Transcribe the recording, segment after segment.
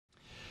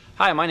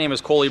Hi, my name is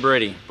Coley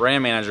Brady,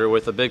 brand manager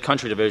with the Big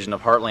Country division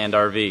of Heartland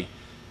RV,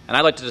 and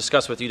I'd like to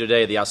discuss with you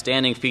today the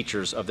outstanding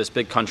features of this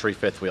Big Country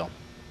fifth wheel.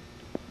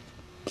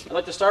 I'd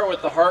like to start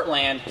with the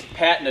Heartland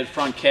patented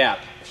front cap.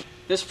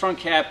 This front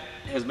cap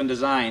has been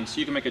designed so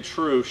you can make a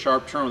true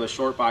sharp turn with a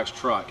short box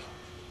truck,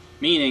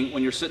 meaning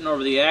when you're sitting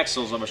over the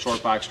axles of a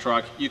short box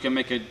truck, you can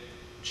make a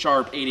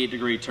sharp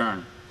 88-degree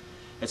turn.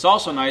 It's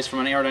also nice from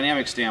an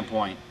aerodynamic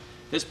standpoint.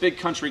 This Big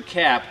Country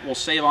cap will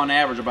save on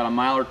average about a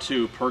mile or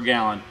two per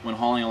gallon when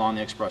hauling along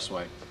the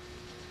expressway.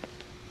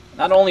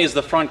 Not only is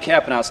the front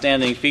cap an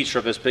outstanding feature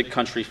of this Big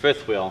Country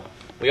fifth wheel,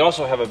 we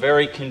also have a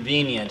very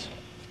convenient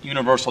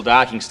universal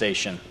docking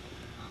station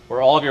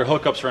where all of your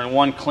hookups are in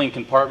one clean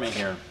compartment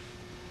here.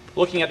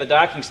 Looking at the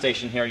docking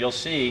station here, you'll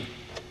see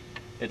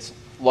it's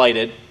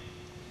lighted.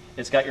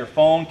 It's got your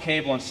phone,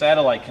 cable, and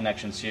satellite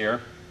connections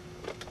here.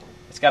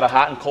 It's got a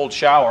hot and cold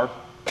shower,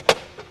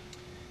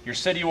 your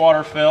city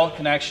water fill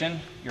connection,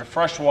 your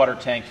freshwater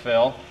tank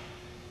fill.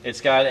 It's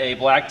got a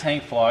black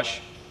tank flush.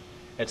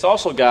 It's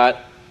also got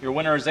your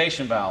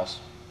winterization valves,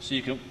 so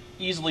you can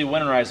easily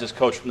winterize this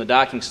coach from the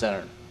docking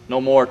center. No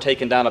more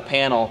taking down a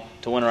panel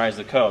to winterize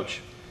the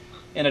coach.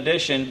 In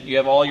addition, you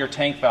have all your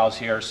tank valves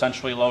here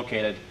centrally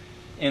located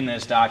in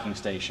this docking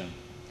station.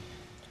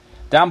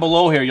 Down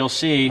below here, you'll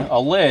see a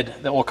lid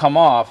that will come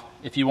off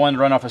if you want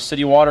to run off a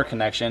city water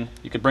connection.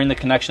 You could bring the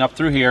connection up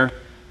through here,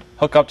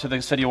 hook up to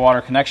the city water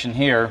connection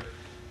here,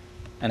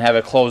 and have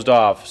it closed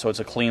off so it's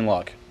a clean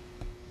look.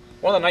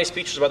 One of the nice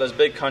features about this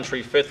Big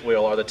Country fifth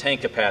wheel are the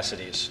tank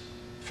capacities.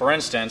 For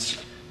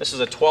instance, this is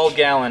a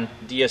 12-gallon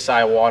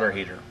DSI water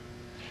heater.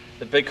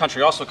 The Big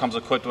Country also comes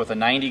equipped with a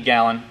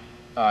 90-gallon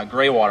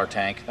gray water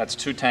tank. That's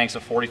two tanks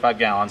of 45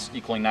 gallons,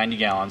 equaling 90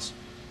 gallons,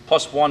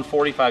 plus one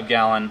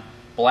 45-gallon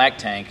black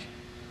tank,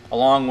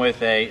 along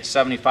with a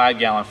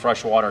 75-gallon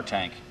fresh water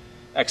tank.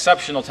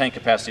 Exceptional tank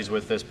capacities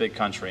with this Big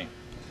Country.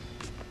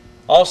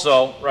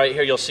 Also, right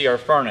here you'll see our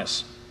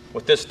furnace.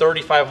 With this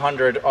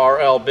 3500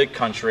 RL Big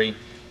Country,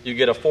 you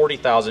get a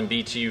 40,000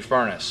 BTU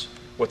furnace.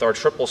 With our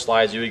triple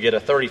slides, you would get a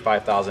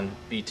 35,000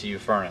 BTU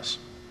furnace.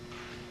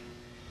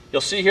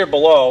 You'll see here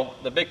below,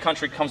 the Big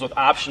Country comes with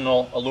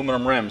optional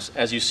aluminum rims,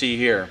 as you see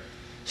here.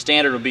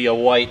 Standard would be a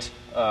white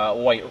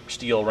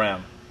steel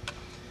rim.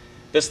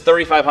 This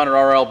 3500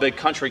 RL Big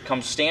Country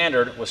comes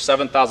standard with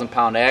 7,000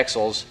 pound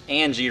axles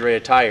and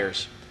G-rated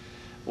tires.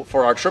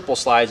 For our triple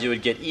slides, you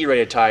would get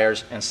E-rated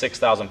tires and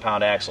 6,000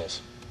 pound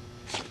axles.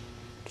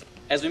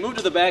 As we move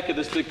to the back of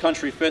this Big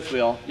Country fifth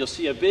wheel, you'll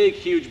see a big,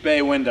 huge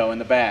bay window in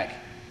the back.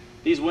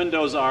 These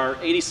windows are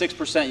 86%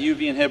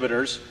 UV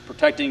inhibitors,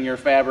 protecting your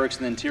fabrics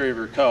and the interior of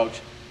your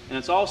coach. And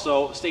it's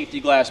also safety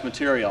glass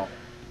material,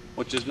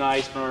 which is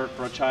nice for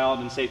a child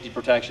and safety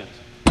protection.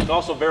 It's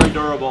also very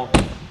durable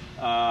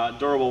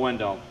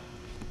window.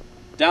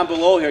 Down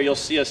below here, you'll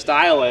see a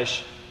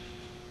stylish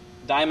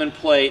diamond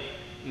plate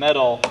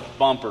metal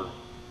bumper.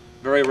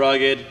 Very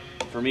rugged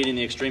for meeting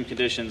the extreme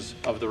conditions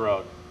of the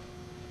road.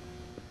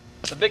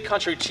 The Big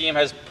Country team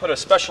has put a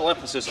special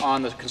emphasis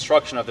on the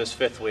construction of this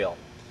fifth wheel.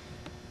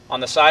 On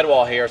the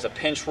sidewall here is a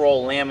pinch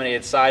roll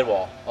laminated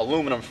sidewall,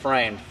 aluminum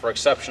framed for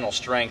exceptional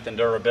strength and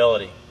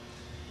durability.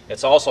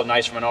 It's also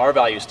nice from an R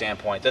value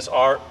standpoint. The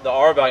R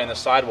value on the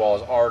sidewall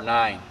is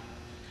R9.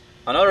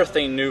 Another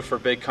thing new for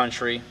Big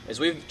Country is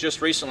we've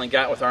just recently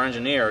got with our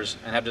engineers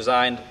and have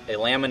designed a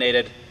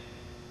laminated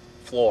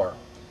floor.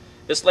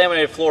 This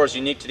laminated floor is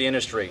unique to the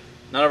industry.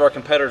 None of our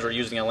competitors are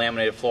using a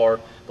laminated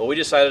floor, but we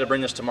decided to bring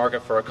this to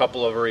market for a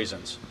couple of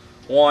reasons.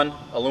 One,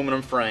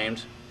 aluminum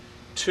framed.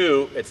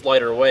 Two, it's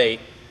lighter weight.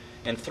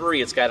 And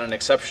three, it's got an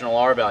exceptional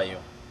R value.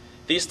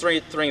 These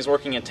three things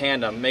working in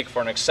tandem make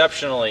for an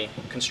exceptionally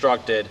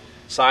constructed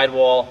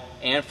sidewall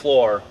and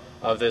floor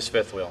of this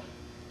fifth wheel.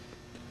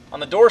 On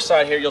the door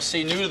side here, you'll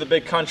see new to the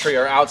Big Country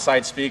are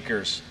outside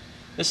speakers.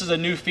 This is a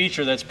new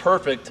feature that's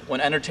perfect when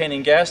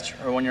entertaining guests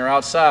or when you're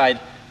outside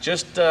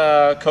just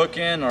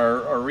cooking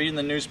or reading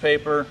the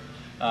newspaper.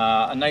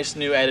 A nice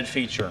new added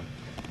feature.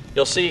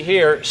 You'll see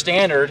here,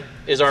 standard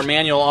is our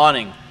manual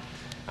awning.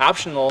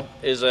 Optional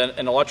is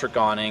an electric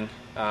awning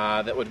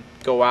that would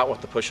go out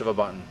with the push of a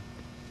button.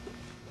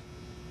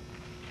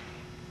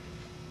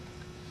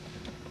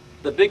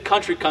 The Big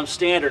Country comes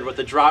standard with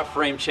the drop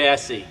frame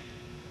chassis.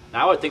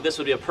 Now I would think this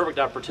would be a perfect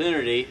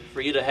opportunity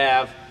for you to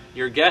have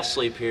your guests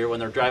sleep here when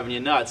they're driving you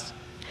nuts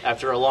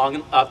after a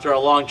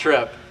long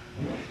trip.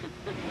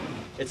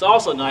 It's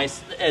also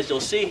nice, as you'll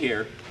see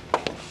here,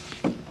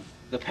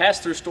 the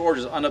pass-through storage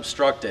is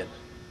unobstructed.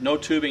 No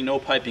tubing, no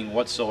piping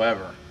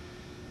whatsoever.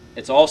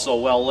 It's also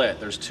well lit.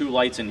 There's two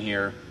lights in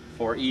here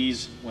for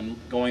ease when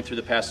going through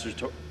the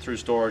pass-through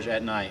storage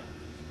at night.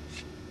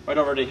 Right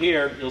over to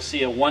here, you'll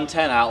see a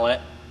 110 outlet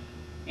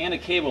and a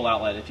cable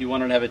outlet if you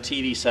wanted to have a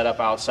TV set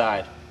up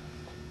outside.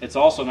 It's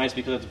also nice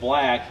because it's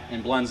black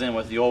and blends in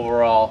with the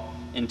overall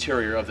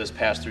interior of this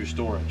pass-through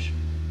storage.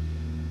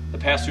 The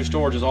pass-through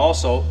storage is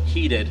also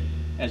heated,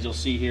 as you'll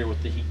see here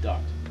with the heat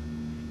duct.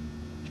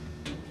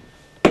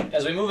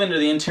 As we move into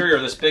the interior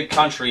of this Big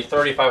Country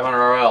 3500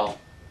 RL,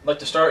 I'd like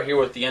to start here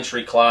with the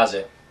entry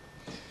closet.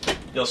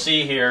 You'll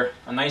see here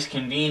a nice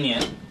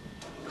convenient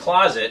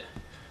closet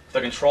with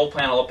a control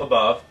panel up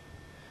above,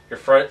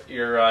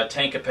 your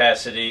tank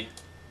capacity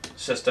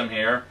system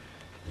here,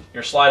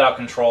 your slide-out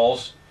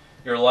controls,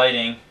 your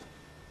lighting,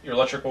 your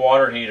electric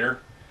water heater,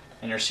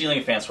 and your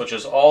ceiling fan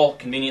switches, all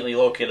conveniently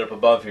located up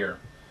above here.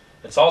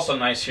 It's also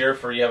nice here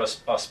for you have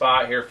a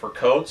spot here for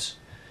coats.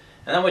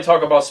 And then we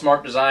talk about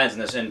smart designs in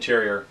this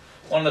interior.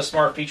 One of the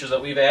smart features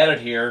that we've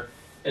added here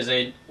is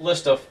a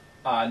list of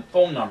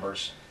phone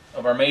numbers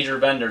of our major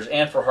vendors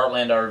and for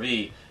Heartland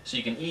RV, so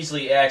you can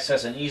easily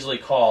access and easily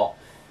call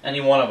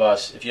any one of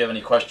us if you have any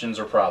questions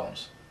or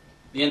problems.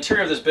 The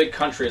interior of this big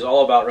country is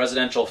all about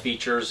residential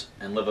features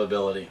and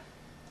livability.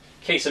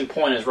 Case in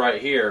point is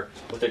right here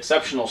with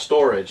exceptional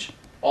storage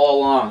all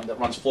along that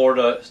runs floor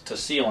to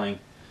ceiling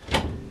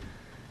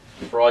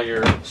for all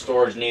your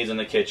storage needs in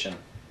the kitchen.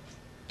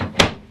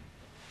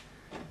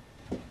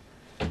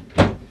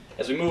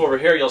 As we move over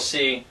here, you'll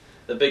see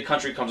the big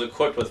country comes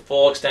equipped with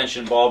full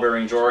extension ball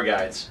bearing drawer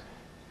guides.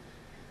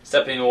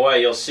 Stepping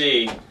away, you'll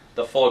see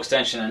the full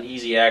extension and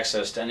easy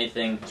access to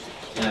anything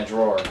in a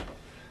drawer.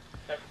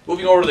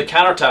 Moving over to the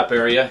countertop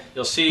area,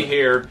 you'll see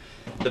here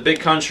the big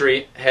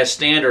country has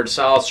standard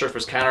solid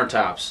surface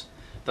countertops.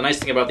 The nice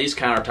thing about these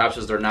countertops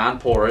is they're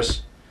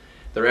non-porous,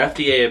 they're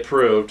FDA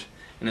approved,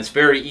 and it's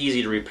very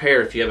easy to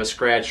repair if you have a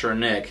scratch or a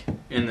nick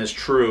in this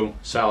true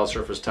solid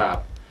surface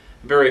top.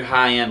 Very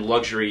high-end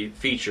luxury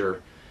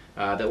feature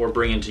that we're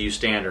bringing to you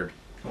standard.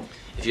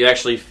 If you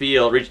actually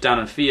reach down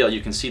and feel,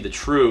 you can see the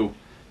true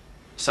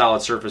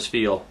solid surface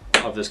feel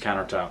of this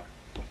countertop.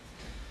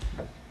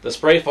 The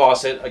spray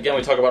faucet, again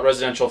we talk about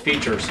residential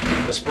features.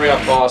 The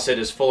spray-off faucet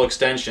is full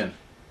extension.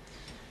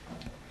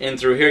 In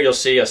through here you'll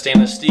see a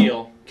stainless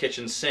steel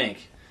kitchen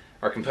sink.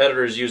 Our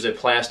competitors use a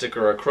plastic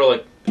or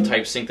acrylic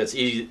type sink that's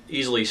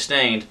easily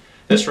stained.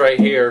 This right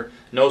here,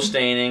 no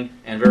staining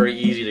and very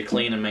easy to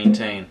clean and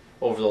maintain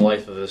over the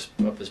life of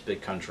this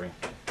big country.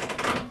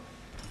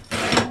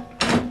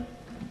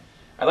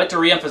 I'd like to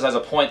re-emphasize a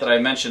point that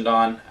I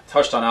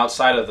touched on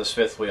outside of this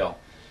fifth wheel.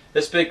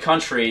 This big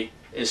country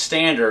is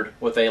standard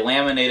with a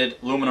laminated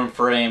aluminum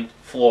frame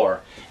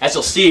floor. As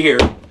you'll see here,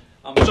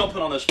 I'm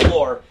jumping on this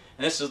floor,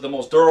 and this is the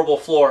most durable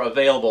floor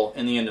available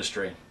in the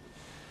industry.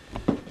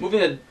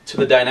 Moving to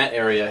the dinette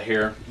area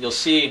here, you'll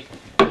see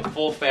the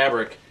full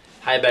fabric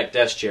high-back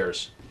desk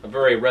chairs, a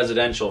very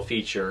residential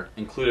feature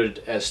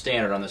included as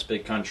standard on this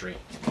big country.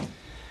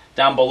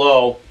 Down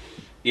below,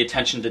 the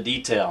attention to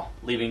detail,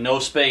 leaving no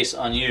space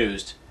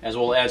unused, as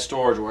we'll add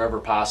storage wherever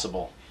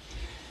possible.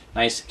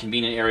 Nice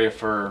convenient area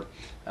for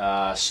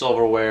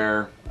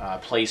silverware,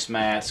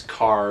 placemats,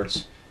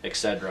 cards,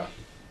 etc.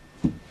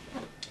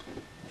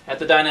 At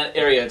the dinette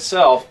area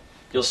itself,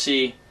 you'll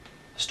see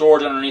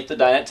storage underneath the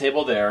dinette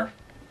table there,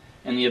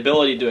 and the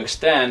ability to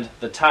extend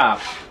the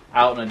top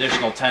out an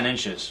additional 10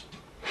 inches.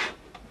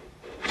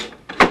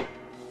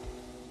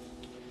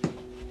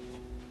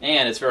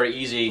 And it's very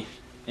easy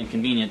and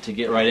convenient to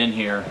get right in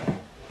here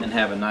and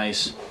have a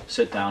nice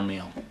sit-down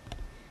meal.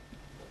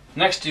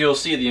 Next you'll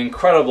see the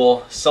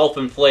incredible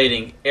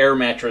self-inflating air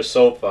mattress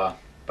sofa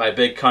by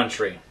Big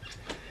Country.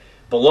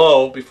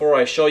 Below, before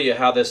I show you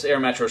how this air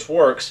mattress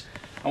works,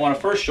 I want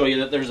to first show you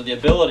that there's the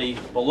ability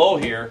below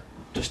here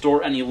to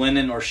store any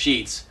linen or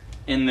sheets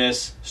in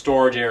this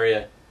storage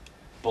area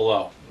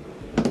below.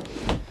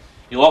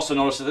 You'll also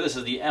notice that this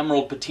is the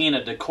emerald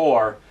patina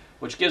decor,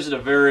 which gives it a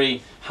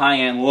very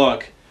high-end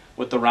look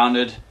with the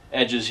rounded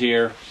edges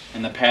here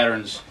and the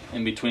patterns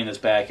in between this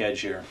back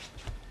edge here.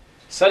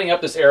 Setting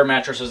up this air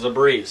mattress is a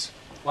breeze.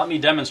 Let me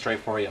demonstrate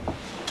for you.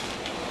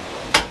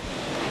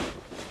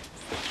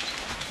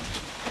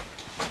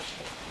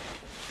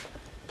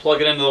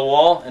 Plug it into the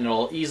wall and it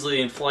will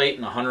easily inflate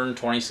in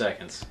 120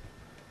 seconds.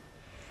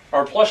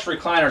 Our plush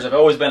recliners have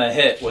always been a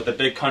hit with the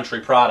Big Country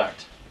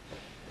product.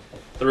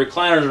 The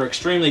recliners are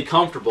extremely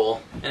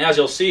comfortable, and as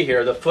you'll see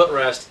here, the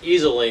footrest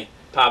easily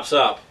pops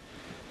up.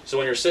 So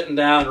when you're sitting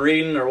down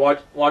reading or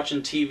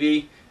watching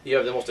TV, you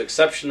have the most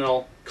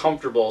exceptional,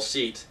 comfortable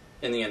seat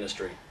in the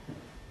industry.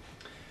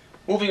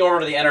 Moving over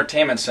to the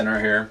entertainment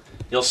center here,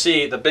 you'll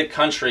see the Big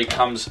Country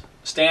comes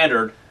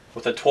standard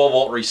with a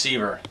 12-volt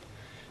receiver.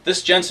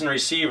 This Jensen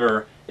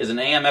receiver is an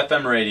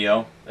AM/FM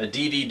radio, a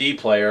DVD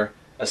player,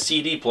 a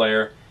CD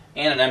player,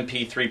 and an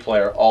MP3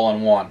 player all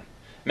in one.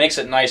 Makes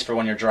it nice for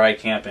when you're dry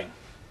camping.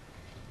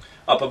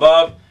 Up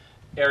above,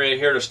 area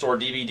here to store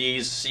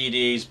DVDs,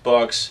 CDs,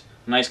 books.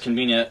 Nice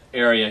convenient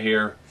area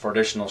here for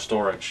additional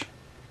storage.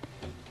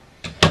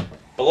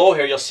 Below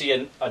here you'll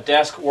see a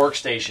desk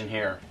workstation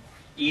here.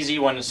 Easy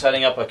when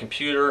setting up a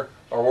computer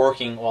or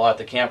working while at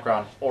the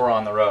campground or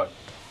on the road.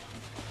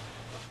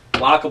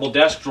 Lockable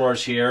desk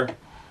drawers here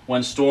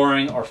when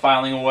storing or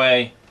filing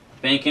away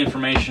bank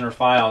information or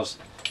files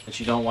that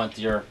you don't want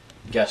your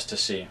guests to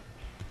see.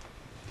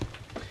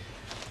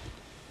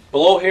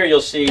 Below here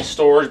you'll see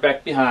storage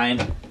back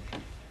behind,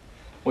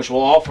 which will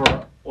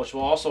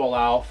also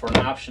allow for an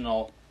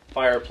optional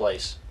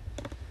fireplace.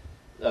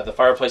 The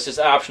fireplace is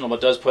optional but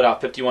does put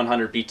out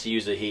 5,100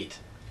 BTUs of heat.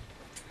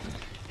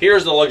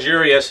 Here's the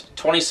luxurious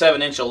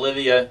 27-inch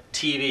Olivia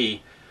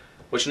TV,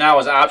 which now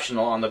is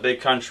optional on the Big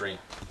Country.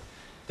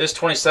 this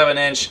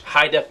 27-inch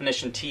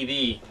high-definition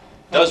TV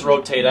does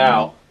rotate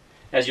out.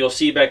 As you'll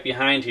see back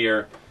behind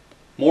here,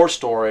 more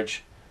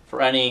storage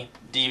for any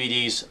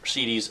DVDs,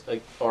 CDs,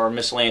 or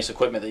miscellaneous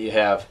equipment that you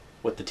have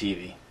with the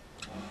TV.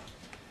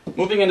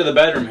 Moving into the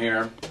bedroom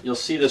here, you'll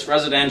see this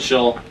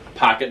residential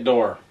pocket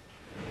door,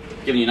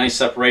 giving you nice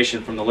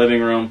separation from the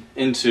living room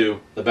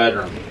into the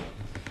bedroom.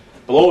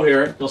 Below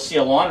here, you'll see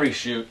a laundry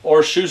chute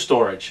or shoe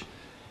storage.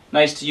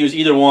 Nice to use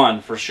either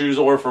one, for shoes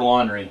or for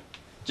laundry.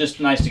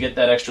 Just nice to get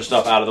that extra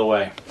stuff out of the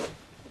way.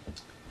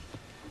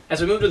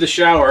 As we move to the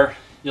shower,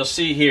 you'll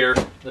see here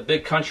the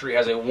Big Country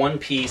has a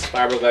one-piece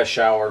fiberglass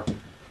shower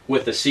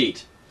with a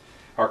seat.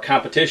 Our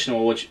competition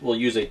will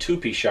use a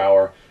two-piece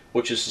shower,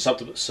 which is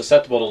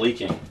susceptible to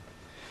leaking.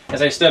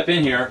 As I step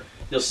in here,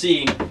 you'll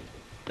see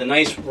the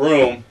nice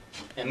room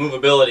and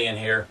movability in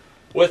here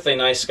with a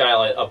nice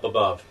skylight up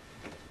above.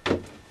 Go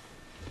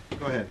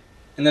ahead.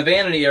 In the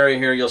vanity area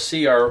here, you'll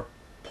see our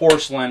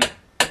porcelain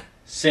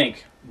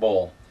sink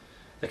bowl.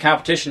 The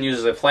competition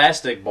uses a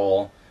plastic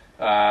bowl,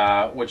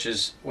 which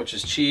is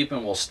cheap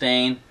and will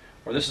stain,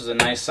 or this is a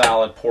nice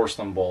solid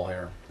porcelain bowl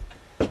here.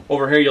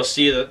 Over here you'll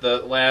see that the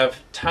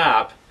lav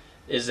top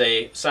is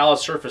a solid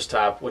surface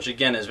top, which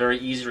again is very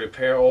easy to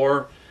repair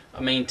or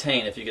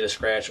maintain if you get a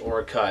scratch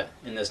or a cut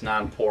in this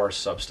non-porous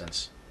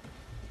substance.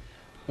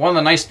 One of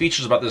the nice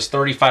features about this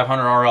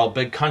 3500 RL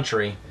Big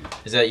Country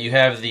is that you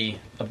have the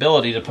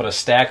ability to put a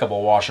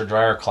stackable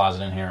washer-dryer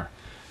closet in here.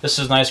 This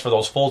is nice for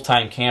those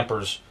full-time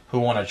campers who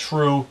want a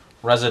true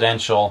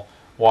residential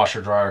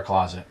washer-dryer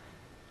closet.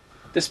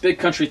 This Big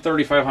Country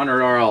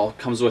 3500 RL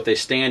comes with a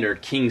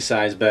standard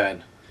king-size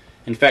bed.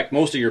 In fact,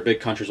 most of your Big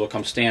Countries will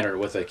come standard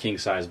with a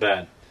king-size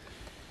bed.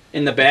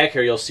 In the back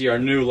here, you'll see our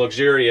new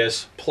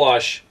luxurious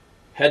plush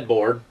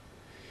headboard.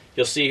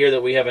 You'll see here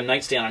that we have a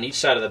nightstand on each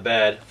side of the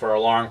bed for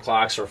alarm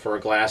clocks or for a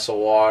glass of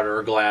water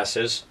or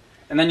glasses.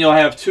 And then you'll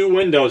have two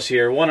windows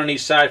here, one on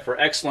each side for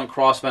excellent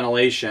cross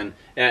ventilation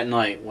at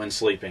night when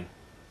sleeping.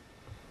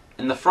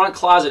 In the front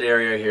closet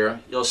area here,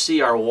 you'll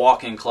see our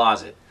walk-in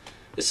closet.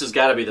 This has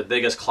got to be the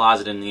biggest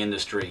closet in the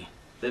industry.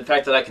 The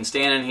fact that I can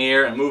stand in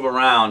here and move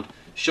around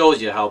shows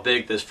you how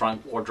big this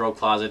front wardrobe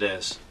closet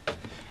is.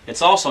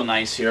 It's also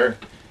nice here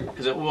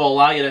because it will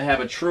allow you to have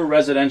a true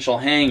residential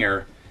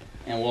hanger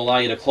and will allow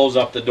you to close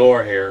up the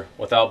door here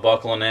without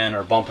buckling in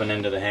or bumping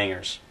into the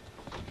hangers.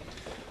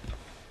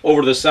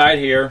 Over to the side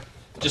here,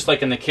 just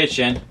like in the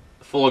kitchen,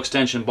 full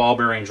extension ball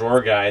bearing drawer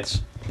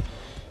guides.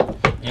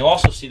 You'll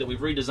also see that we've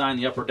redesigned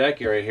the upper deck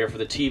area here for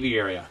the TV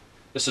area.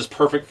 This is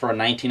perfect for a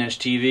 19-inch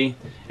TV.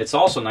 It's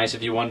also nice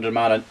if you wanted to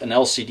mount an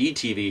LCD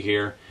TV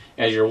here,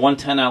 as your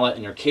 110 outlet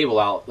and your cable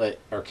outlet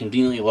are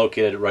conveniently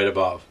located right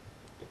above.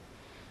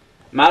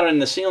 Mounted in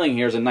the ceiling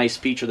here is a nice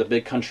feature the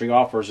Big Country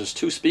offers is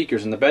two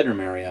speakers in the bedroom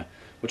area,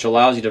 which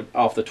allows you to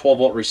off the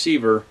 12-volt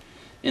receiver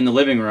in the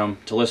living room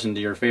to listen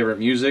to your favorite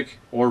music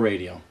or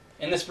radio.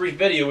 In this brief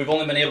video, we've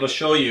only been able to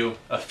show you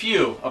a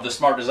few of the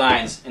smart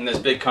designs in this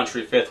Big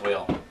Country fifth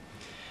wheel.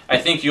 I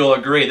think you'll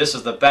agree this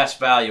is the best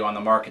value on the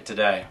market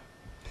today.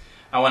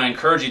 I want to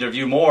encourage you to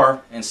view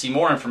more and see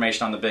more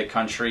information on the Big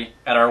Country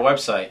at our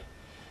website,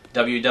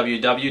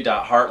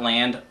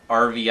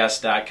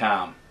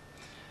 www.heartlandrvs.com.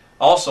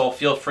 Also,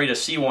 feel free to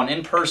see one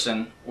in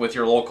person with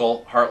your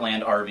local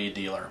Heartland RV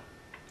dealer.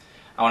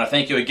 I want to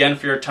thank you again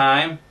for your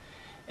time,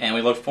 and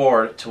we look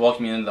forward to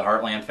welcoming you into the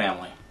Heartland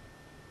family.